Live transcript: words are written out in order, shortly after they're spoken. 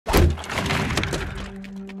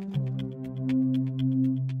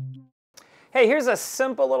Hey, here's a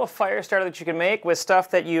simple little fire starter that you can make with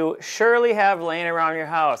stuff that you surely have laying around your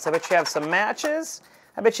house. I bet you have some matches.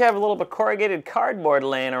 I bet you have a little bit of corrugated cardboard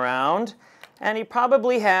laying around. And you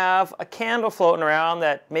probably have a candle floating around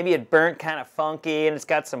that maybe it burnt kind of funky and it's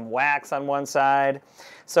got some wax on one side.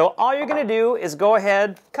 So all you're going to do is go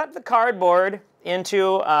ahead, cut the cardboard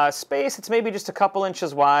into a space that's maybe just a couple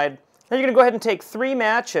inches wide. Then you're going to go ahead and take 3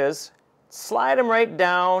 matches, slide them right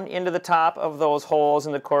down into the top of those holes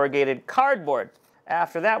in the corrugated cardboard.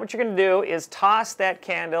 After that, what you're going to do is toss that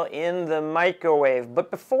candle in the microwave. But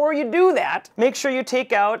before you do that, make sure you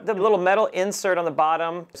take out the little metal insert on the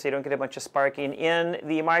bottom so you don't get a bunch of sparking in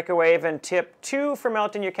the microwave. And tip 2 for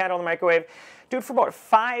melting your candle in the microwave, do it for about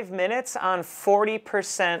 5 minutes on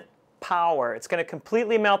 40% power. It's going to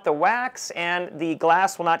completely melt the wax and the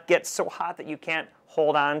glass will not get so hot that you can't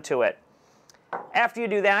hold on to it. After you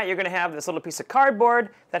do that, you're going to have this little piece of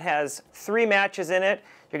cardboard that has 3 matches in it.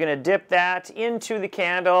 You're going to dip that into the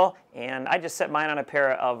candle, and I just set mine on a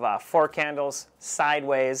pair of 4 candles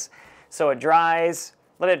sideways. So it dries,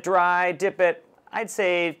 let it dry, dip it, I'd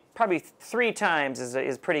say probably 3 times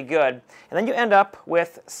is pretty good. And then you end up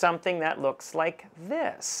with something that looks like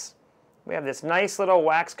this. We have this nice little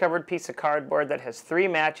wax-covered piece of cardboard that has 3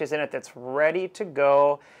 matches in it that's ready to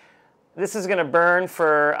go. This is going to burn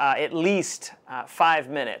for at least 5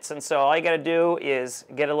 minutes. And so all you got to do is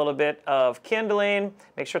get a little bit of kindling,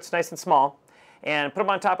 make sure it's nice and small, and put them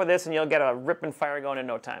on top of this and you'll get a ripping fire going in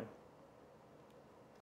no time.